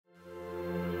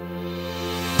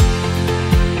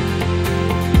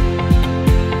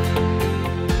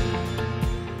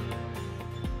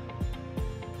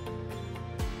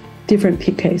different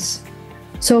PKs.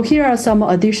 So here are some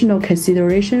additional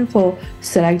considerations for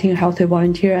selecting healthy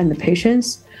volunteer and the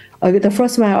patients. The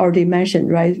first one I already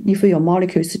mentioned, right? If your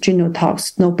molecule is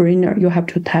genotox, no-brainer, you have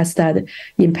to test that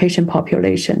in patient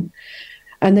population.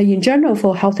 And in general,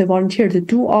 for healthy volunteers, they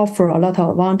do offer a lot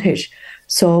of advantage.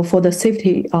 So for the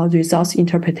safety results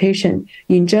interpretation,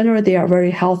 in general, they are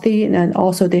very healthy, and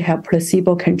also they have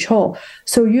placebo control.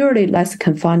 So usually less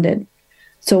confounded.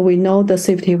 So we know the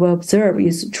safety we observe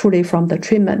is truly from the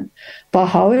treatment. But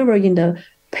however, in the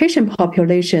patient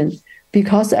population,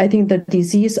 because I think the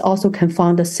disease also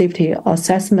confound the safety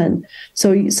assessment,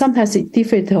 so sometimes it's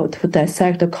difficult to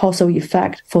dissect the causal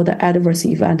effect for the adverse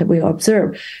event we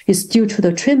observe. Is due to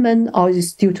the treatment or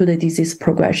is due to the disease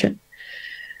progression.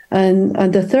 And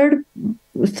the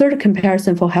third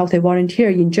comparison for healthy volunteer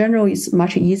in general is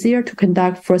much easier to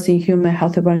conduct first-in-human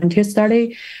healthy volunteer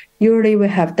study. Usually we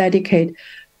have dedicated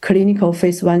clinical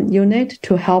phase 1 unit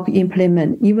to help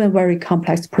implement even very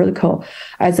complex protocol.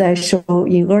 As I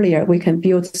showed in earlier, we can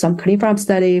build some clinical farm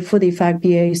study, food effect,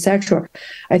 BA, etc.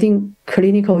 I think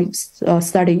clinical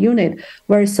study unit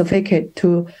very sophisticated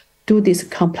to do these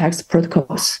complex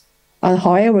protocols.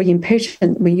 However, in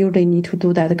patients, we usually need to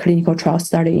do that clinical trial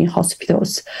study in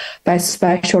hospitals by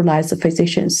specialized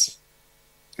physicians.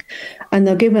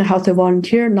 And given healthy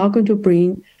volunteer not going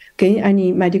to gain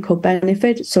any medical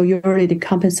benefit, so you already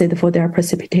compensate for their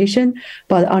precipitation.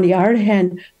 But on the other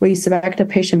hand, we expect the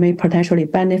patient may potentially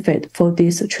benefit for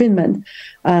this treatment.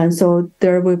 And so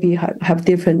there will have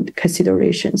different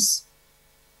considerations.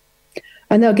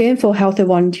 And again, for healthy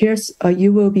volunteers,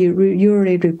 you will be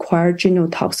usually require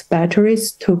genotox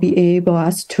batteries to be able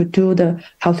us to do the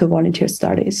healthy volunteer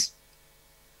studies.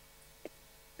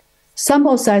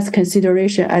 Sample size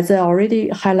consideration, as I already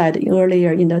highlighted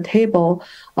earlier in the table,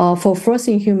 for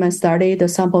first-in-human study, the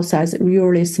sample size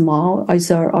usually small,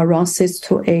 is around 6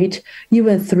 to 8,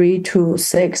 even 3 to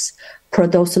 6 per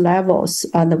dose levels,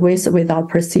 and with without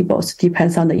placebos,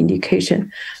 depends on the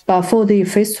indication. But for the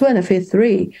phase 2 and phase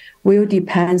 3, will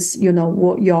depends,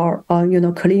 what your,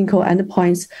 clinical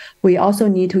endpoints. We also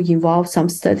need to involve some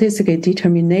statistical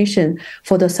determination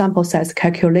for the sample size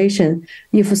calculation.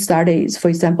 If studies, for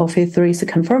example, phase 3 is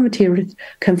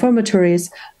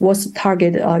confirmatories, what's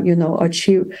target,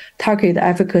 achieve target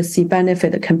efficacy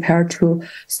benefit compared to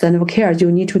standard of care,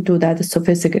 you need to do that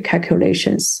sophisticated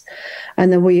calculations.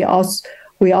 And then we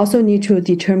also need to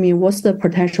determine what's the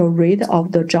potential rate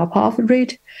of the drop-off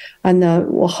rate and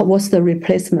what's the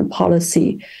replacement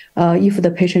policy. If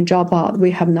the patient drop out, we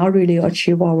have not really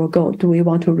achieved our goal. Do we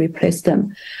want to replace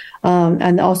them?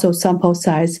 And also sample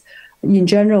size in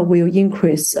general will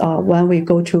increase when we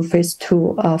go to phase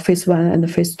 2, phase 1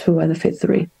 and phase 2 and phase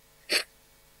 3.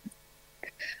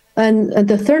 And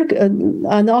the third,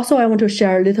 and also I want to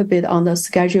share a little bit on the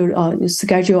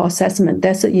schedule assessment.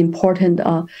 That's an important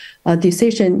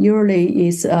decision. Usually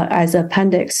is as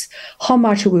appendix, how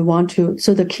much we want to.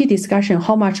 So the key discussion,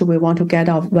 how much we want to get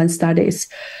out of one studies.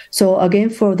 So again,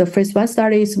 for the phase 1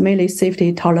 studies, mainly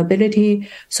safety, tolerability.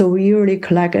 So we usually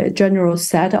collect a general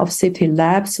set of safety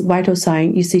labs, vital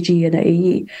sign, ECG, and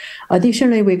AE.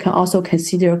 Additionally, we can also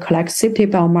collect safety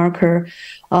biomarker,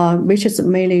 which is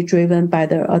mainly driven by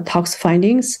the tox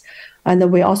findings.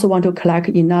 And we also want to collect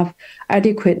enough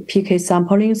adequate PK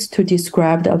samplings to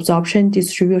describe the absorption,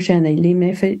 distribution,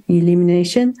 and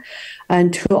elimination,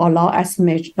 and to allow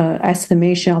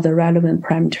estimation of the relevant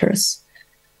parameters.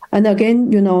 And again,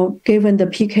 given the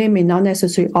PK may not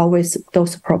necessarily always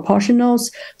dose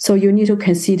proportionals, so you need to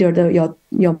consider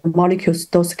your molecule's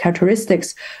dose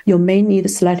characteristics. You may need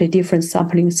slightly different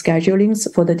sampling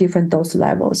schedulings for the different dose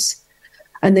levels.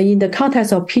 And in the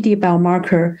context of PD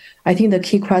biomarker, I think the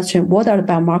key question, what are the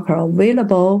biomarkers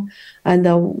available and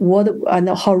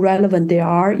how relevant they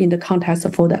are in the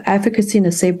context for the efficacy and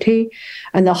the safety,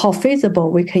 and how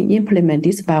feasible we can implement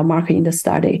this biomarker in the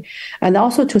study. And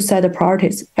also to set the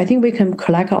priorities. I think we can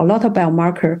collect a lot of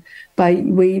biomarker,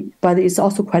 but it's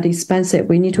also quite expensive.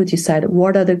 We need to decide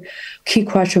what are the key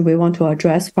questions we want to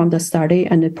address from the study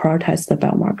and prioritize the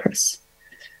biomarkers.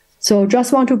 So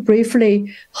just want to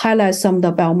briefly highlight some of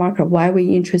the biomarker, why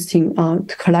we're interested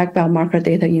to collect biomarker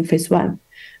data in phase 1.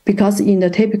 Because in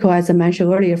the typical, as I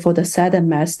mentioned earlier, for the SAD and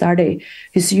MAD study,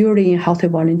 it's usually in healthy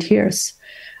volunteers.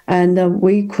 And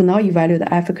we could not evaluate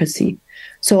the efficacy.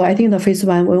 So I think the phase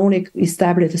 1 will only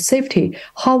establish the safety,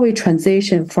 how we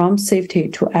transition from safety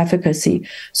to efficacy.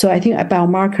 So I think a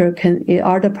biomarker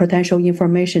are the potential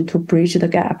information to bridge the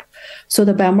gap. So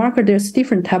the biomarker, there's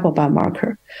different type of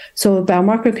biomarker. So a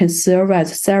biomarker can serve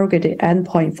as a surrogate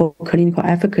endpoint for clinical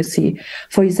efficacy.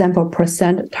 For example,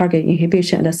 % target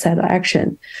inhibition and cell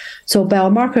action. So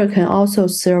biomarker can also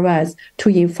serve as to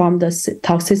inform the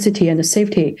toxicity and the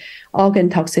safety, organ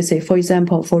toxicity. For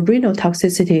example, for renal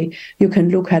toxicity, you can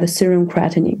look at serum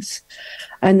creatinines.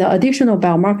 And the additional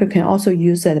biomarker can also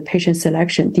use as patient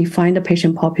selection, define the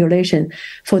patient population.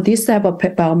 For this type of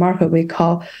biomarker, we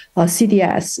call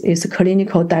CDS, is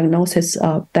clinical diagnosis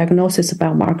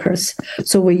biomarkers.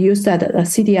 So we use that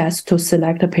CDS to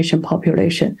select the patient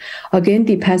population. Again,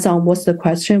 depends on what's the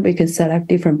question, we can select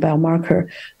different biomarker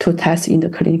to test in the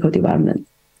clinical development.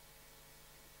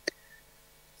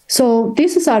 So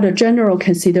these are the general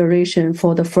consideration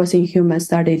for the first-in-human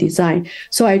study design.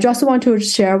 So I just want to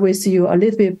share with you a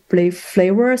little bit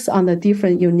flavors on the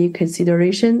different unique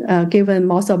consideration, given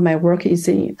most of my work is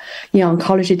in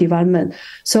oncology development.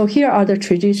 So here are the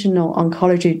traditional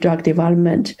oncology drug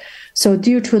development. So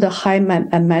due to the high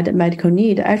medical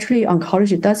need, actually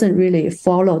oncology doesn't really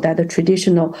follow that the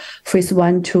traditional phase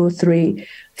 1, 2, 3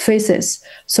 phases.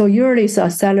 So usually it's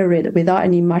accelerated without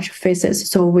any much phases.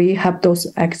 So we have those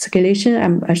escalation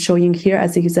I'm showing here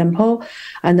as an example,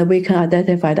 and we can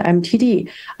identify the MTD.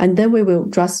 And then we will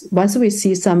just, once we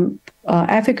see some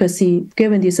efficacy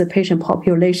given this patient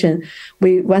population,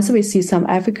 once we see some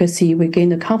efficacy, we gain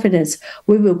the confidence,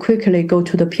 we will quickly go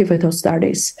to the pivotal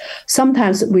studies.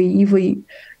 Sometimes if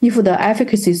the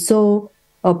efficacy is so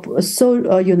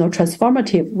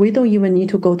transformative, we don't even need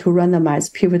to go to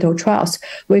randomized pivotal trials.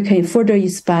 We can further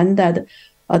expand that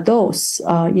dose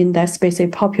in that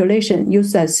specific population,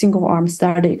 use that single arm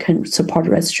study can support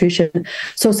registration.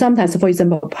 So sometimes, for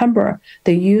example, Pembra,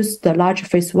 they use the large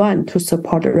phase 1 to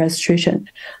support the registration.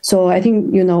 So I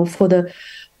think, for the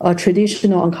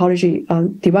traditional oncology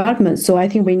development. So I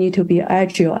think we need to be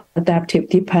agile, adaptive,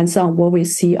 depends on what we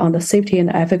see on the safety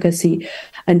and efficacy,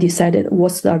 and decided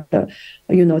what's the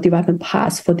development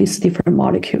path for these different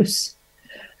molecules.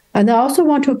 And I also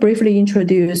want to briefly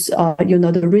introduce,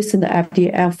 the recent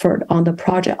FDA effort on the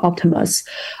Project Optimus.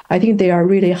 I think they are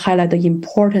really highlight the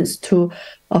importance to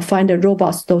find a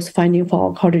robust dose finding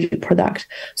for oncology product.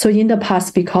 So in the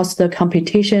past, because the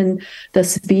competition, the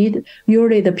speed,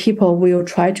 usually the people will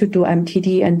try to do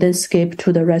MTD and then skip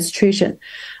to the registration.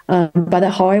 But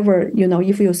however,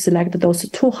 if you select those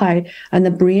too high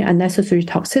and bring unnecessary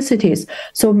toxicities,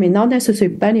 so may not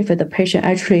necessarily benefit the patient,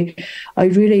 actually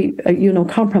really,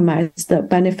 compromise the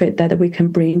benefit that we can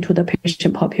bring to the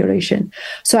patient population.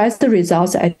 So as the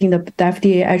result, I think the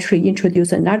FDA actually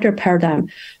introduced another paradigm.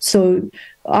 So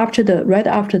right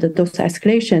after the dose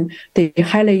escalation, they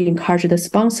highly encourage the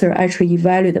sponsor actually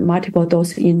evaluate the multiple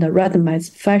dose in the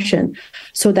randomized fashion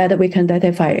so that we can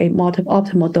identify a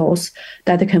optimal dose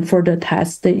that can further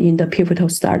test in the pivotal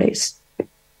studies.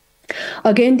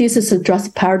 Again, this is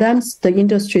just paradigms. The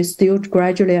industry still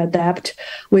gradually adapt.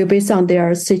 We'll based on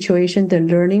their situation, the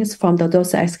learnings from the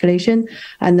dose escalation,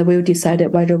 and we'll decide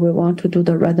whether we want to do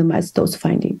the randomized dose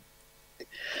finding.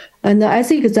 And as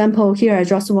an example here, I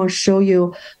just want to show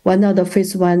you one of the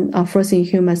phase 1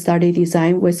 first-in-human study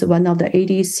design with one of the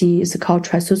ADCs called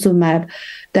trastuzumab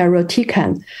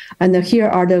deruxtecan. And here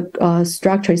are the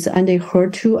structures,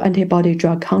 anti-HER2 antibody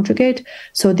drug conjugate.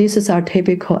 So this is our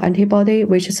typical antibody,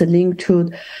 which is linked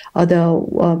to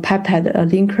the peptide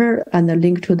linker and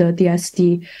linked to the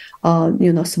DSD,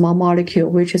 small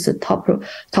molecule, which is a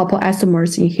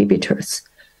topoisomerase inhibitors.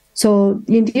 So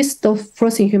in this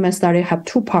first-in-human study have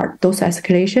two parts, dose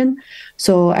escalation.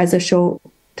 So as I show,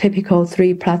 typical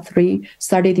 3+3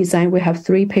 study design, we have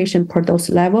 3 patients per dose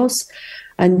levels.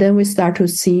 And then we start to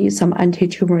see some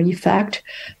anti-tumor effect.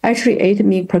 Actually, 8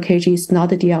 mg per kg is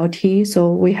not a DLT.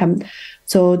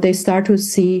 So they start to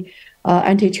see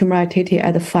anti-tumor activity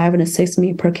at 5 and 6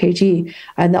 mg per kg,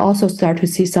 and also start to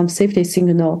see some safety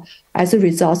signal. As a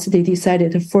result, they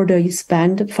decided to further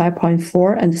expand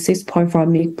 5.4 and 6.4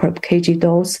 mg per kg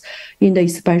dose in the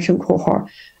expansion cohort.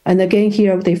 And again,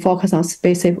 here they focus on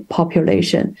specific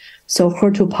population. So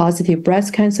HER2 positive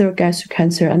breast cancer, gastric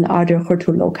cancer, and other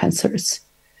HER2 low cancers.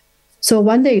 So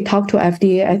when they talked to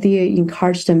FDA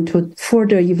encouraged them to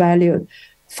further evaluate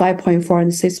 5.4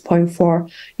 and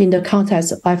 6.4 in the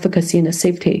context of efficacy and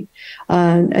safety,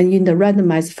 and in the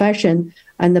randomized fashion.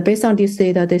 And based on this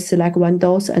data, they select one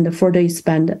dose and further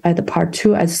expand at the part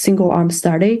 2 as a single-arm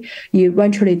study.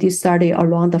 Eventually, this study,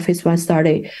 along the phase 1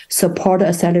 study, support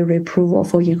accelerated approval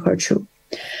for Enhertu.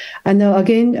 And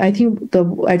again, I think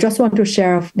I just want to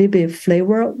share a little bit of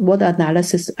flavor, what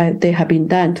analysis they have been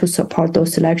done to support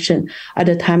those selection at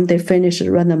the time they finished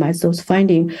randomize those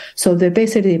findings. So they're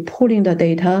basically pulling the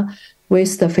data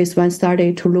with the phase 1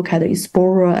 study to look at the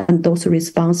exposure and dose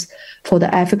response for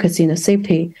the efficacy and the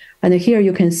safety. And here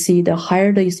you can see the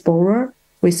higher the exposure,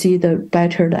 we see the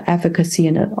better the efficacy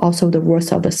and also the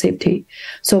worse of the safety.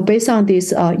 So based on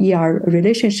this ER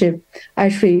relationship,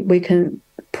 actually we can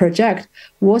project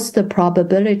what's the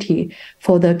probability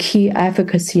for the key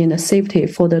efficacy and the safety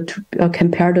for the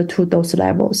compared to two dose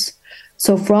levels.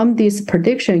 So from this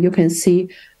prediction, you can see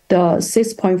the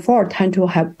 6.4 tend to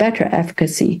have better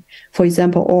efficacy, for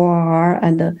example, ORR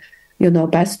and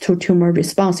best to tumor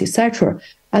response, etc.,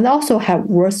 and also have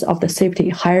worse of the safety,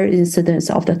 higher incidence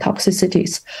of the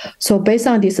toxicities. So based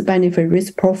on this benefit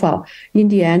risk profile, in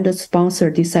the end, the sponsor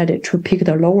decided to pick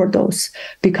the lower dose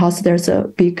because there's a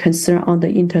big concern on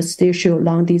the interstitial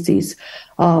lung disease.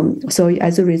 So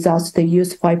as a result, they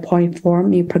used 5.4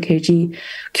 mg per kg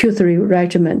Q3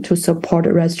 regimen to support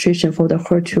registration for the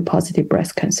HER2 positive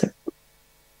breast cancer.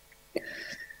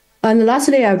 And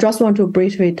lastly, I just want to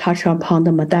briefly touch upon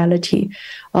the modality.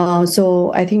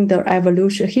 So I think the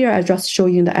evolution here, I just show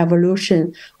you the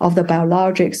evolution of the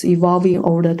biologics evolving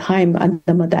over the time and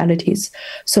the modalities.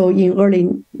 So in early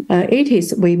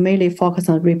 80s, we mainly focus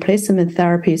on replacement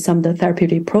therapy, some of the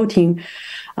therapeutic protein,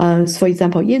 for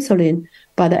example, insulin.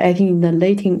 But I think in the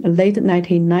late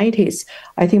 1990s,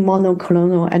 I think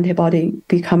monoclonal antibody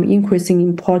become increasingly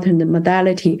important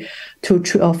modality for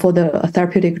the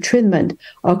therapeutic treatment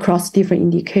across different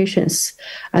indications.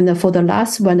 And for the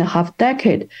last 1.5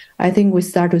 decade, I think we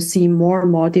start to see more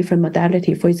and more different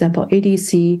modality. For example,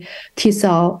 ADC,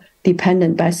 T-cell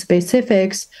dependent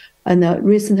bispecifics, and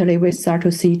recently we start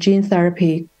to see gene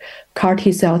therapy, CAR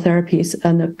T-cell therapies,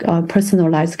 and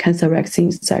personalized cancer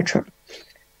vaccines, etc.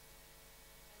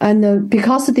 And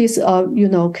because this,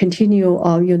 continue,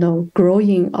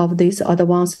 growing of these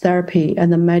advanced therapy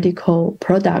and the medical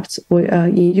products,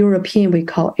 in European we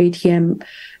call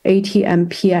ATMPs,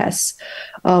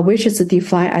 which is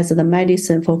defined as the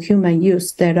medicine for human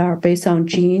use that are based on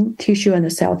gene, tissue,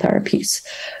 and cell therapies.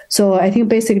 So I think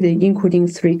basically including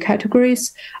 3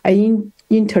 categories.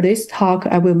 In today's talk,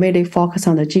 I will mainly focus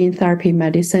on the gene therapy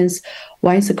medicines.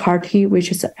 One is CAR T, which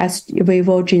is ex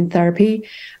vivo gene therapy,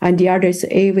 and the other is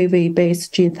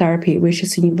AAV-based gene therapy, which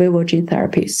is in vivo gene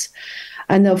therapies.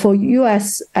 And for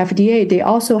US FDA, they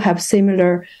also have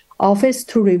similar office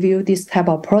to review this type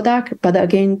of product, but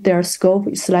again, their scope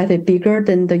is slightly bigger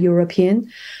than the European.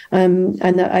 And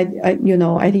I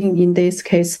think in this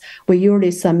case, we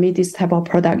usually submit this type of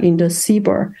product in the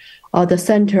CBER, the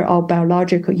Center of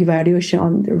Biological Evaluation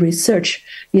and Research,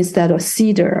 instead of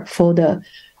CDER for the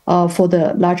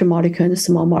large molecule and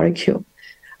small molecule.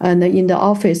 And in the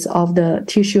office of the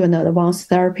tissue and advanced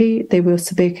therapy, they will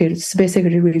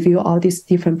specifically review all these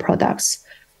different products.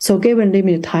 So given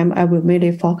limited time, I will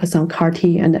mainly focus on CAR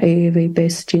T and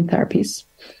AAV-based gene therapies.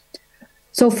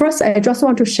 So first, I just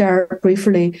want to share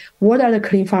briefly what are the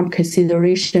clinical pharm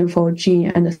considerations for gene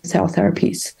and cell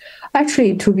therapies.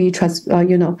 Actually, to be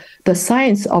the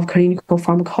science of clinical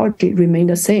pharmacology remain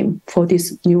the same for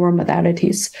these newer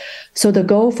modalities. So the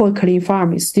goal for clinical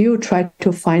pharm is still try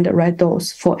to find the right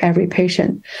dose for every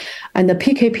patient. And the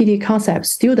PK/PD concept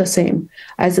is still the same.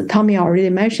 As Tommy already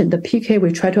mentioned, the PK,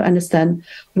 we try to understand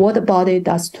what the body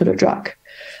does to the drug.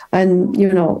 And,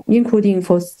 including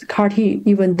for CAR T,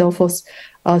 even though for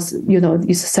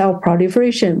it's cell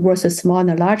proliferation versus small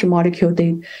and large molecule,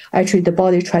 the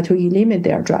body try to eliminate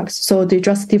their drugs. So they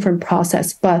just different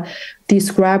process, but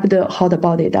describe how the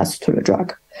body does to the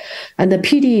drug. And the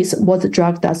PD is what the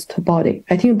drug does to body.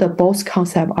 I think both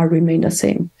concepts remain the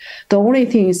same. The only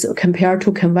thing is compared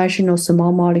to conventional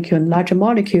small molecule and large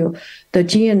molecule, the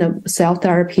gene and the cell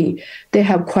therapy, they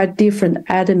have quite different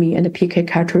ADME and PK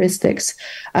characteristics,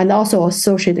 and also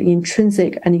associated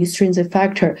intrinsic and extrinsic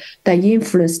factor that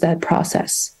influence that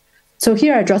process. So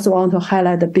here I just want to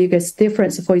highlight the biggest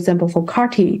difference. For example, for CAR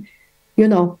T,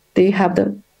 they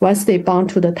have once they bind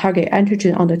to the target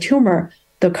antigen on the tumor,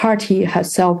 the CAR T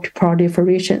has cell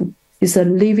proliferation. It's a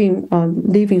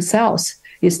living cells.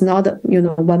 It's not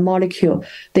one molecule.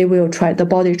 The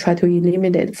body try to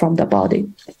eliminate from the body.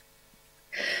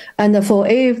 And for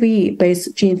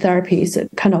AAV-based gene therapy, it's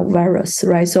kind of virus,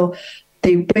 right? So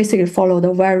they basically follow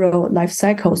the viral life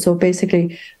cycle. So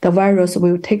basically, the virus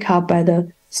will take up by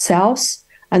the cells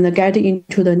and get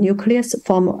into the nucleus,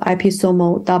 form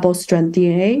episomal double-strand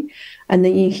DNA. And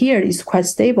then in here, it's quite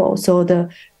stable. So the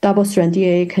double-strand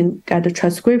DNA can get the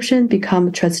transcription,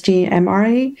 become transgene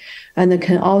mRNA, and it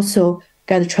can also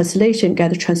get translation,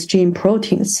 get transgene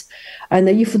proteins. And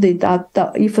if the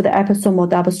episomal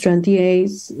double-strand DNA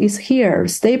is here,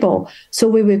 stable, so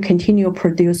we will continue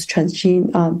produce transgene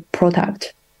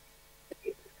product.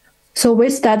 So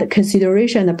with that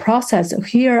consideration and process,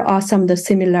 here are some of the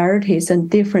similarities and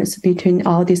difference between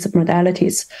all these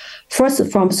modalities. First,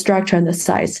 from structure and the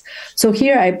size. So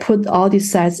here I put all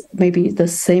these size, maybe the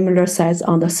similar size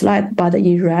on the slide, but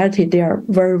in reality, they are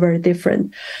very, very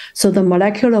different. So the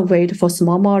molecular weight for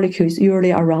small molecules is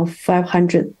usually around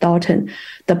 500 Dalton.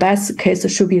 The best case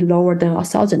should be lower than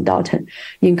 1,000 Dalton.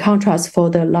 In contrast, for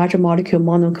the larger molecule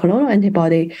monoclonal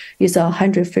antibody is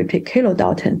 150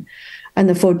 kilodalton.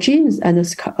 And for genes and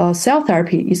cell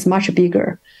therapy is much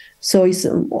bigger. So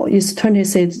it's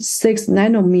 26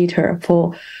 nanometer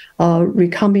for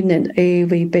recombinant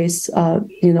AAV-based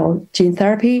gene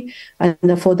therapy,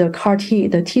 and for the CAR T,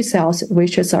 the T cells,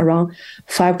 which is around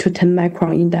 5 to 10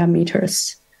 micron in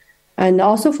diameters. And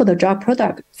also for the drug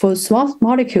product, for small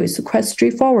molecules, quite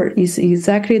straightforward. It's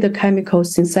exactly the chemical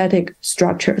synthetic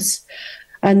structures.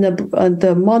 And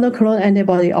the monoclonal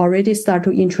antibody already start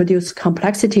to introduce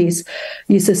complexities.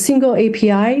 It's a single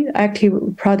API, active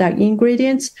product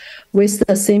ingredients, with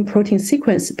the same protein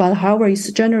sequence, but however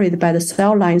it's generated by the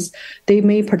cell lines, they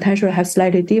may potentially have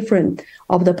slightly different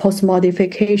of the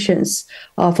post-modifications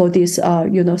for this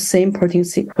same protein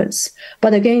sequence.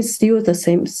 But again, it's still the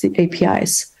same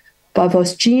APIs. But for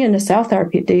gene and cell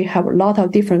therapy, they have a lot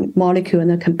of different molecule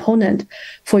and component.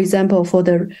 For example, for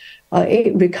the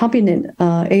recombinant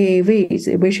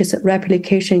AAVs, which is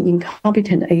replication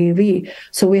incompetent AAV.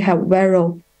 So we have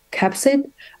viral capsid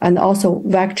and also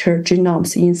vector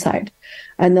genomes inside.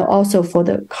 And also for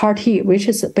the CAR T, which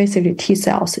is basically T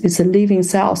cells, it's living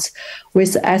cells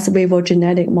with ex vivo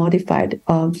genetic modified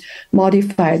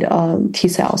T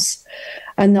cells.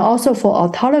 And also for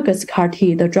autologous CAR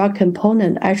T, the drug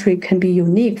component actually can be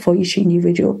unique for each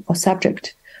individual or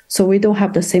subject. So we don't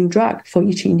have the same drug for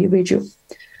each individual.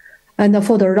 And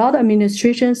for the route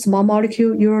administration, small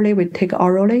molecule, usually we take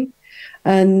orally.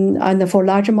 And for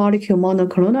large molecule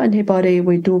monoclonal antibody,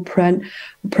 we do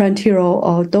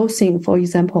parenteral dosing, for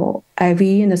example, IV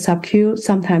and sub-Q,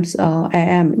 sometimes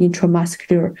IM,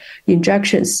 intramuscular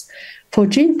injections. For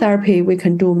gene therapy, we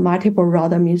can do multiple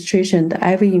route administration,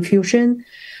 the IV infusion,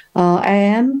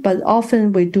 IM, but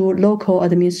often we do local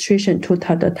administration to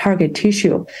the target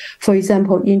tissue. For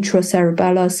example,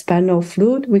 intracerebellar spinal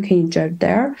fluid, we can inject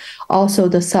there. Also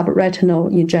the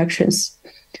subretinal injections.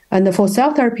 And for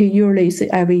cell therapy, usually it's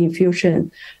IV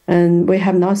infusion. And we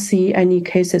have not seen any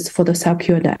cases for the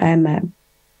sub-Q and the IM.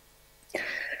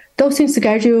 Dosing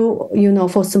schedule,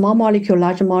 for small molecule,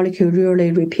 large molecule,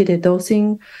 really repeated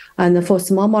dosing. And for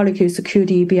small molecules,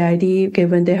 QD, BID,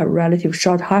 given they have relatively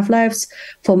short half-lives.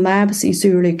 For mAbs, it's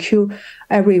usually Q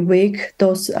every week,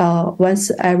 dose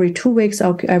once every 2 weeks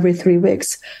or every 3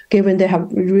 weeks, given they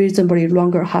have reasonably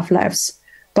longer half-lives.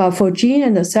 But for gene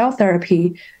and the cell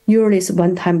therapy, usually it's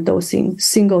one-time dosing,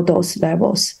 single dose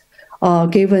levels.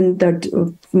 Given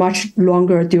the much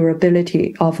longer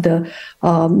durability of the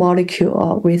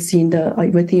molecule within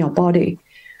your body.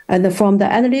 And from the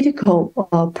analytical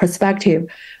perspective,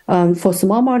 for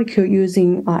small molecule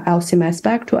using LC-mass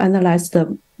spec to analyze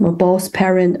the both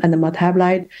parent and the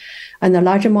metabolite, and the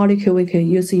larger molecule, we can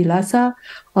use ELISA.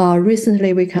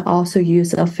 Recently, we can also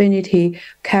use affinity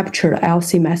capture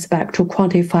LC-mass spec to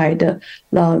quantify the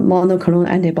monoclonal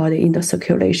antibody in the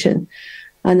circulation.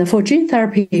 And for gene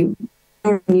therapy,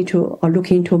 we need to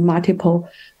look into multiple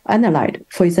analyte,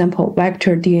 for example,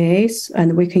 vector DNAs,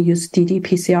 and we can use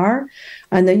ddPCR.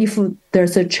 And if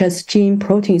there's a transgene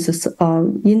proteins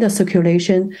in the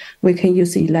circulation, we can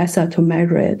use ELISA to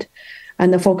measure it.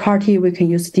 And for CAR T, we can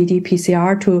use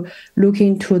ddPCR to look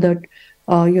into the,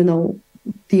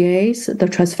 DNAs, the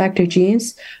transfected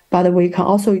genes, but we can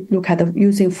also look at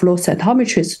using flow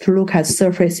cytometries to look at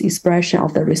surface expression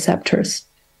of the receptors.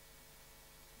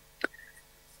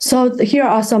 So here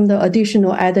are some of the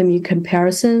additional ADME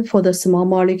comparison for the small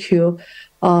molecule,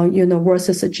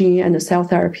 versus gene and cell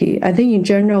therapy. I think in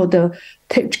general, the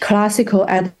classical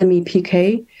ADME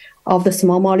PK of the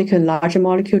small molecule and large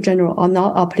molecule general are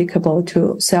not applicable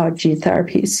to cell gene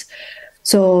therapies.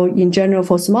 So in general,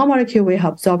 for small molecule, we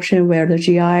have absorption where the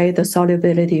GI, the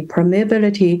solubility,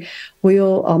 permeability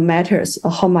will matters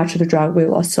how much the drug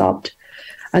will absorb.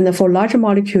 And for large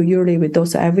molecule, usually we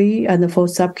dose IV, and for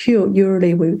sub-Q,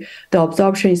 usually the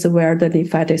absorption is where the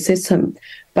lymphatic system.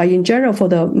 But in general, for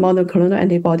the monoclonal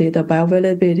antibody, the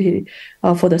bioavailability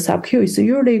for the sub-Q is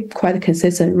usually quite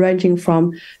consistent, ranging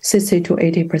from 60 to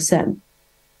 80%.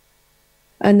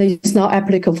 And it's not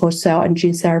applicable for cell and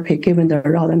gene therapy given the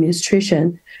route of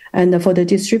administration. And for the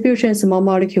distribution, small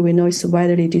molecule, we know it's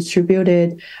widely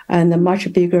distributed and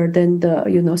much bigger than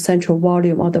the central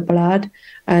volume of the blood.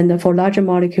 And for larger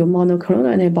molecule,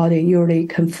 monoclonal antibody usually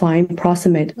confined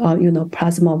proximate,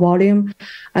 plasma volume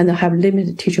and have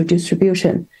limited tissue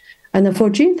distribution. And for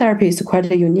gene therapy, it's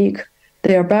quite unique.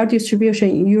 Their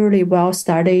biodistribution usually well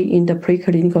studied in the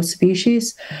preclinical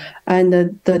species, and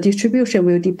the distribution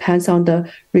will depend on the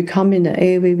recombinant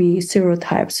AAV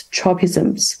serotypes,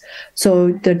 tropisms.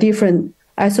 So the different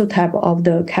isotype of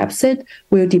the capsid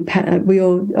will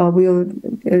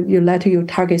let you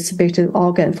target specific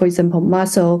organ, for example,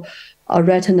 muscle,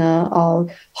 retina,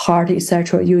 or heart,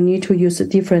 etc. You need to use a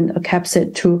different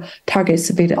capsid to target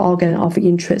specific organ of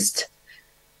interest.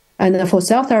 And for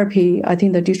cell therapy, I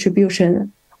think the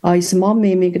distribution is more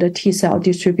mimic the T cell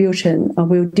distribution.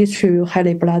 Will distribute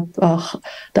highly blood,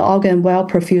 the organ well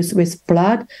perfused with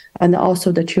blood, and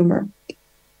also the tumor.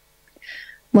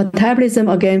 Metabolism,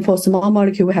 again, for small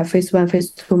molecule, we have phase 1,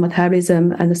 phase 2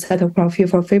 metabolism, and the cytochrome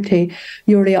 450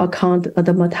 usually account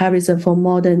the metabolism for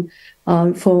more than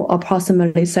for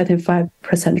approximately 75%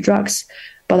 drugs.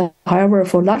 But however,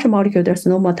 for large molecule, there's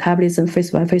no metabolism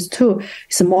phase 1, phase 2.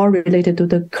 It's more related to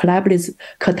the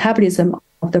catabolism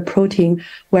of the protein,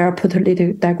 where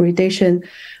proteolytic degradation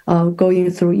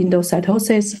going through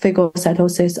endocytosis,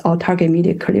 phagocytosis, or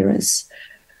target-mediated clearance.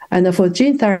 And for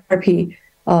gene therapy,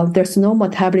 there's no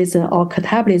metabolism or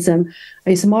catabolism.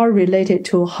 It's more related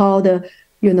to how the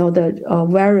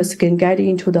virus can get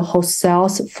into the host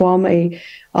cells, form a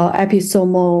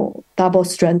episomal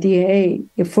double-strand DNA,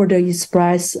 further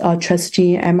express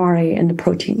transgene mRNA and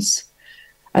proteins.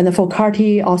 And for CAR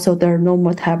T, also there are no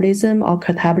metabolism or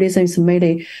catabolism. Is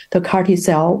mainly the CAR T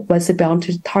cell, once it bound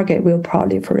to the target, will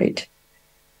proliferate.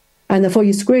 And for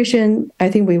excretion, I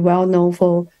think we well know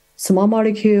for small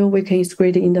molecule, we can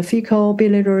excrete in the fecal,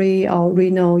 biliary, or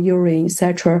renal, urine,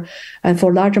 etc. And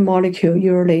for larger molecule,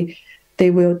 usually they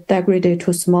will degrade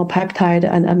to small peptide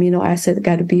and amino acid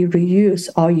that be reused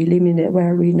or eliminated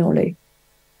very renally.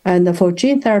 And for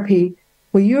gene therapy,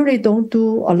 we usually don't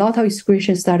do a lot of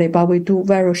excretion study, but we do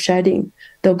viral shedding.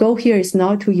 The goal here is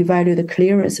not to evaluate the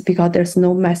clearance because there's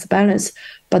no mass balance,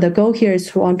 but the goal here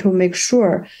is to want to make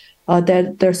sure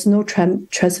that there's no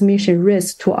transmission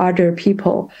risk to other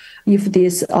people if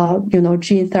this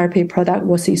gene therapy product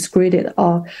was excreted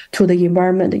to the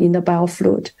environment in the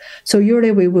biofluid. So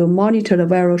usually we will monitor the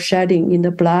viral shedding in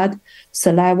the blood,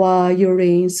 saliva,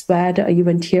 urine, sweat,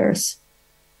 even tears.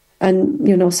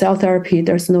 And cell therapy,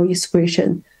 there's no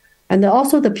excretion. And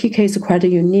also the PK is quite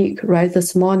unique, right? The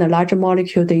small and the larger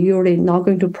molecule, they usually not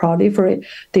going to proliferate.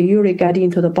 They usually get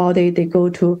into the body,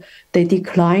 they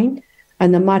decline.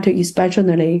 And the matter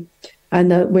especially,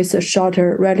 and with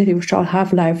a relatively short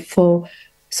half-life for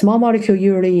small molecule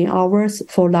usually in hours,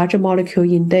 for larger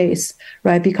molecule in days,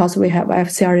 right? Because we have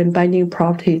FcRn binding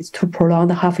properties to prolong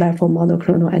the half-life for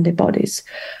monoclonal antibodies.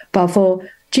 But for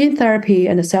gene therapy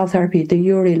and cell therapy, they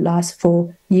usually last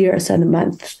for years and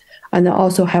months, and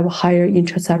also have higher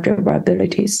intracellular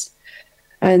variabilities.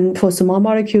 And for small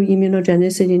molecule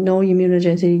immunogenicity, no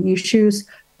immunogenicity issues.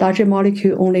 Larger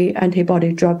molecule only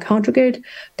antibody drug conjugate,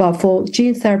 but for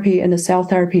gene therapy and cell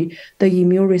therapy, the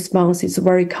immune response is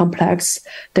very complex.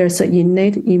 There's an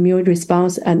innate immune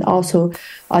response and also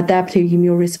adaptive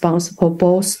immune response for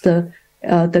both the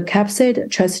capsid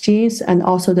transgenes and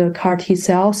also the CAR T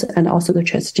cells and also the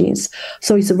transgenes.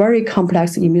 So it's very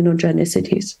complex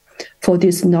immunogenicities for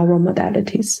these novel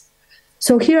modalities.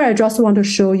 So here I just want to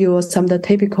show you some of the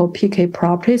typical PK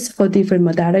properties for different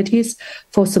modalities.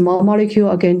 For small molecule,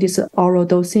 again, this is oral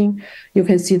dosing. You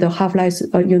can see the half-life,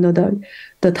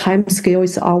 the time scale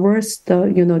is hours.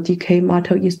 The decay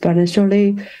matter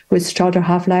exponentially with shorter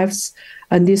half-lives.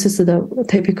 And this is the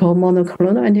typical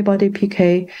monoclonal antibody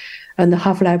PK, and the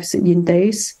half-lives in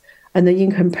days. And then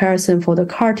in comparison for the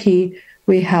CAR T,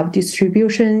 we have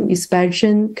distribution,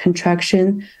 expansion,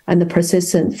 contraction, and the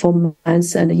persistence for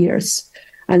months and years.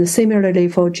 And similarly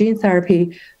for gene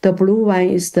therapy, the blue one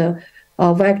is the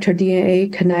vector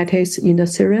DNA kinetics in the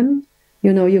serum.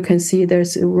 You can see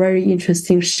there's a very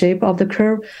interesting shape of the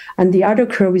curve, and the other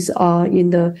curve is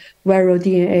in the viral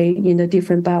DNA in the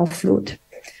different biofluid.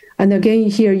 And again,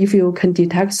 here, if you can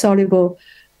detect soluble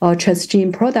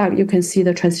transgene product, you can see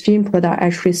the transgene product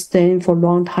actually staying for a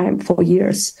long time, for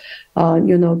years,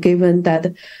 given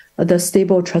that the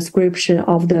stable transcription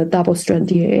of the double-strand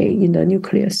DNA in the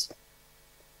nucleus.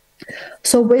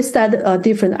 So with that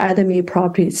different ATMP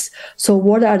properties, so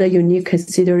what are the unique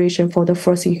consideration for the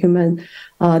first-in-human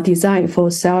design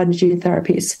for cell and gene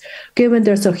therapies? Given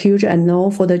there's a huge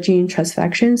unknown for the gene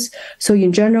transfections, so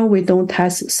in general, we don't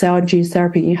test cell and gene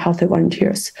therapy in healthy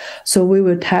volunteers. So we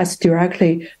will test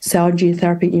directly cell and gene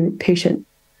therapy in patients.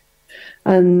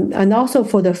 And also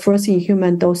for the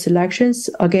first-in-human dose selections,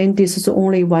 again, this is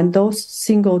only one dose,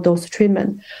 single dose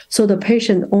treatment. So the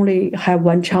patient only have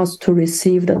one chance to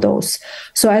receive the dose.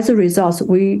 So as a result,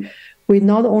 we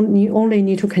not only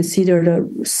need to consider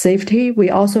the safety,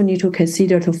 we also need to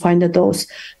consider to find a dose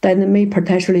that may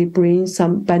potentially bring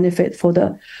some benefit for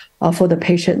the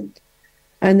patient.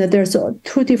 And there's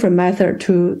two different methods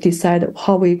to decide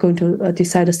how we're going to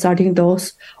decide the starting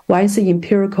dose. One is the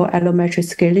empirical allometric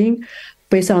scaling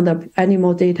based on the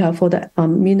animal data for the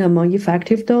minimum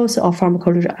effective dose or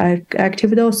pharmacology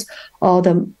active dose, or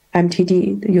the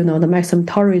MTD, the maximum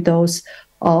tolerated dose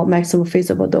or maximum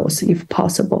feasible dose if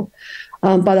possible.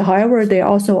 But however, there are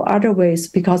also other ways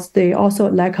because they also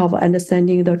lack of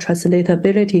understanding the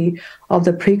translatability of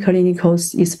the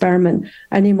preclinical experiment,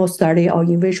 animal study or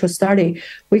in vitro study.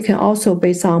 We can also,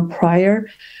 based on prior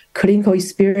clinical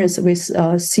experience with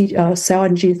cell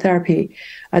and gene therapy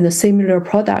and a similar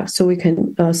products, so we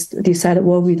can decide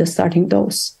what will be the starting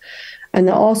dose. And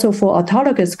also for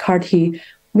autologous CAR T,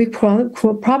 we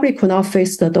probably could not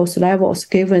fix the dose levels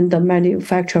given the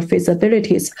manufacturer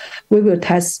feasibilities. We will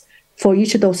test for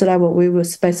each dose level, we will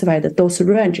specify the dose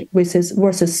range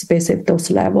versus specific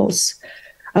dose levels.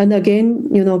 And again,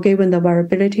 given the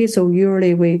variability, so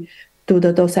usually we do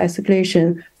the dose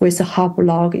escalation with a half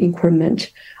log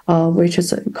increment, which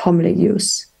is commonly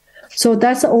used. So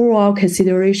that's the overall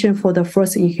consideration for the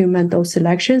first-in-human dose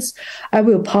selections. I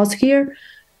will pause here,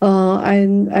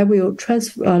 and I will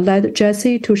let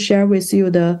Jesse to share with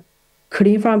you the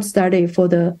ClinPharm study for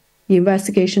the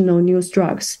investigational new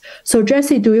drugs. So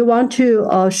Jesse, do you want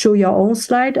to show your own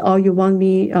slide, or you want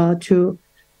me to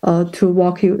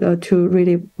walk you to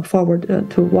really forward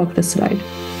to walk the slide?